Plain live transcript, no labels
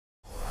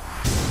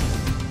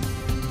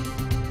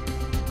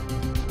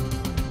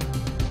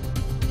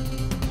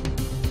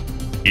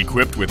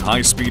Equipped with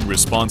high-speed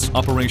response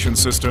operation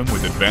system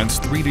with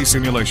advanced 3D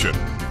simulation,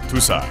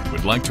 DOOSAN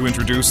would like to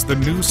introduce the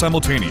new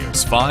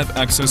simultaneous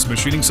 5-axis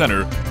machining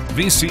center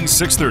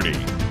VC630.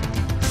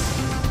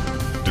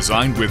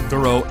 Designed with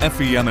thorough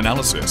FEM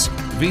analysis,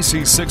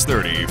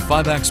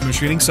 VC630-5AX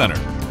machining center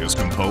is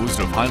composed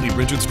of highly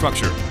rigid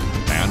structure,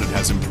 and it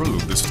has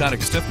improved the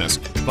static stiffness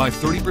by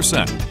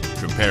 30%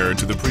 compared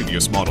to the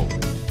previous model.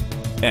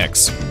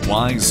 X,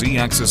 Y, Z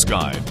axis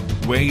guide.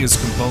 Way is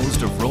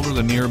composed of roller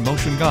linear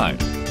motion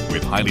guide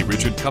with highly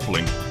rigid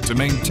coupling to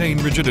maintain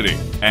rigidity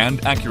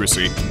and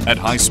accuracy at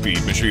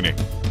high-speed machining.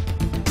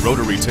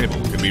 Rotary table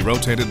can be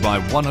rotated by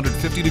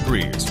 150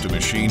 degrees to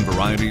machine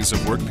varieties of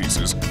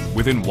workpieces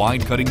within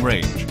wide cutting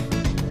range.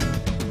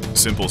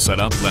 Simple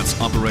setup lets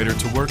operator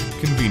to work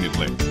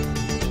conveniently.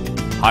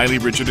 Highly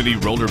rigidity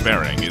roller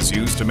bearing is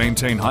used to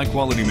maintain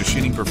high-quality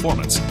machining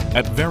performance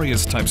at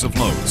various types of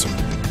loads.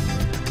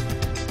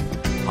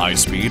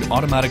 High-speed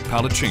automatic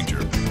pallet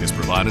changer is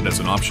provided as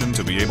an option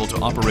to be able to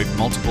operate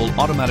multiple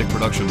automatic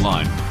production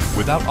line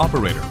without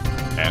operator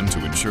and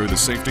to ensure the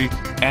safety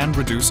and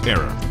reduce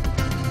error.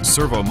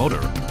 Servo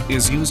motor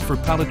is used for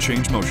pallet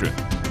change motion.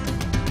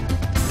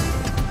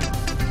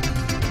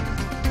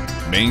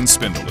 Main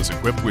spindle is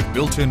equipped with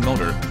built-in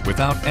motor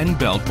without any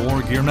belt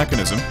or gear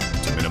mechanism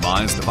to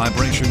minimize the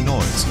vibration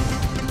noise.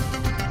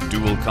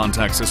 Dual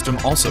contact system,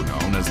 also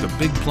known as the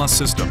Big Plus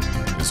system,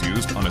 is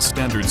used on a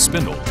standard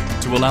spindle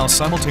to allow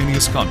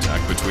simultaneous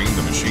contact between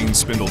the machine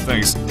spindle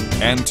face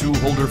and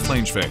two-holder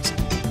flange face.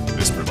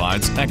 This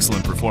provides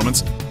excellent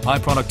performance, high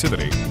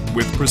productivity,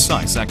 with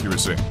precise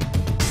accuracy.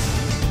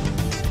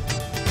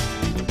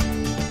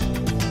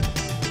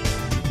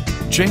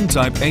 Chain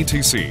type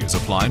ATC is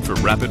applied for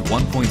rapid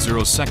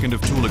 1.0 second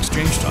of tool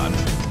exchange time,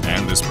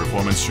 and this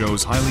performance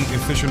shows highly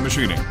efficient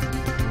machining.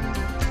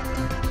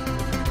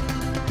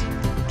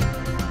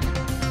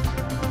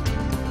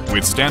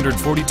 With standard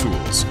 40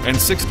 tools and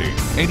 60,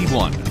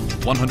 81,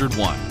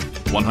 101,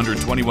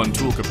 121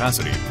 tool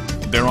capacity,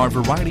 there are a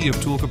variety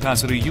of tool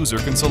capacity user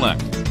can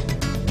select.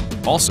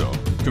 Also,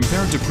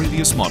 compared to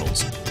previous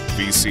models,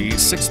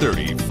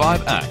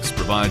 VC630-5AX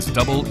provides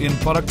double in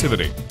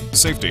productivity,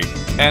 safety,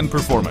 and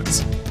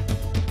performance.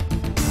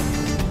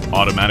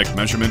 Automatic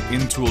measurement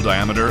in tool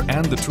diameter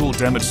and the tool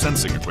damage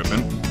sensing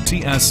equipment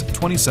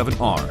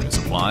TS27R is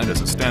applied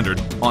as a standard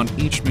on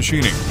each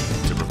machining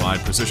to provide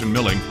precision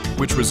milling,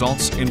 which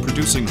results in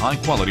producing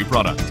high-quality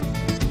product.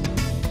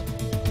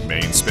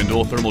 Main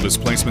spindle thermal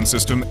displacement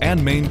system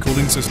and main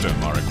cooling system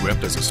are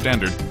equipped as a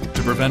standard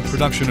to prevent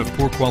production of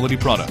poor quality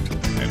product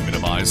and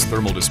minimize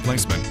thermal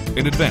displacement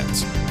in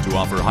advance to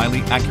offer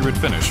highly accurate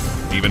finish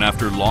even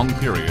after long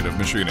period of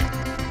machining.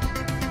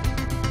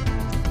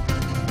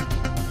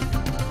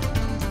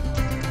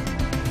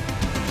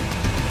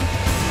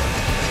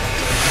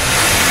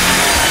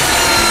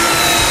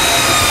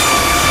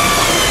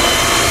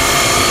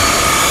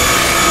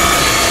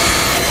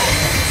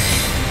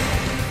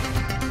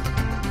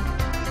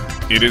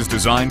 It is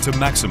designed to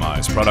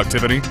maximize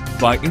productivity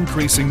by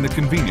increasing the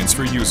convenience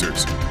for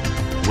users.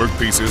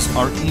 Workpieces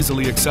are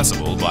easily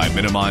accessible by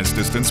minimized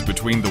distance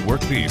between the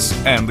workpiece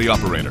and the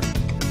operator.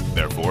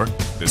 Therefore,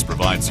 this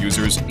provides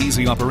users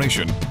easy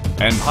operation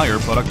and higher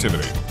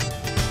productivity.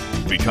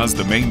 Because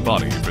the main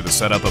body for the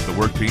setup of the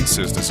workpiece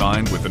is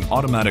designed with an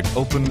automatic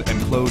open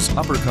and close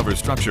upper cover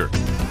structure,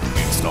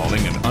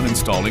 installing and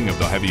uninstalling of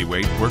the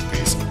heavyweight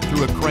workpiece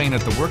through a crane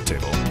at the work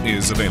table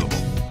is available.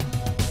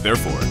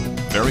 Therefore,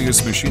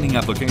 various machining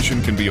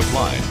application can be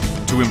applied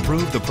to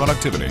improve the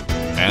productivity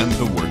and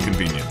the work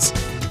convenience.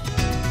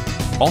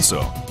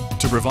 Also,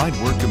 to provide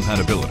work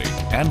compatibility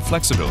and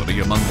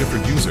flexibility among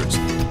different users,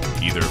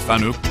 either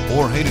Fanuc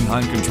or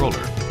Heidenhain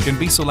controller can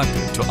be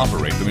selected to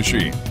operate the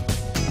machine.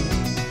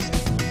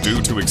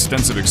 Due to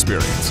extensive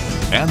experience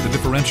and the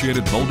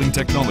differentiated molding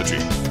technology,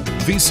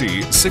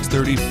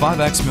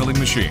 VC630-5AX milling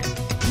machine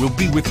will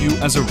be with you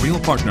as a real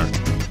partner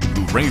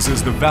who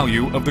raises the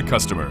value of the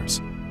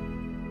customers.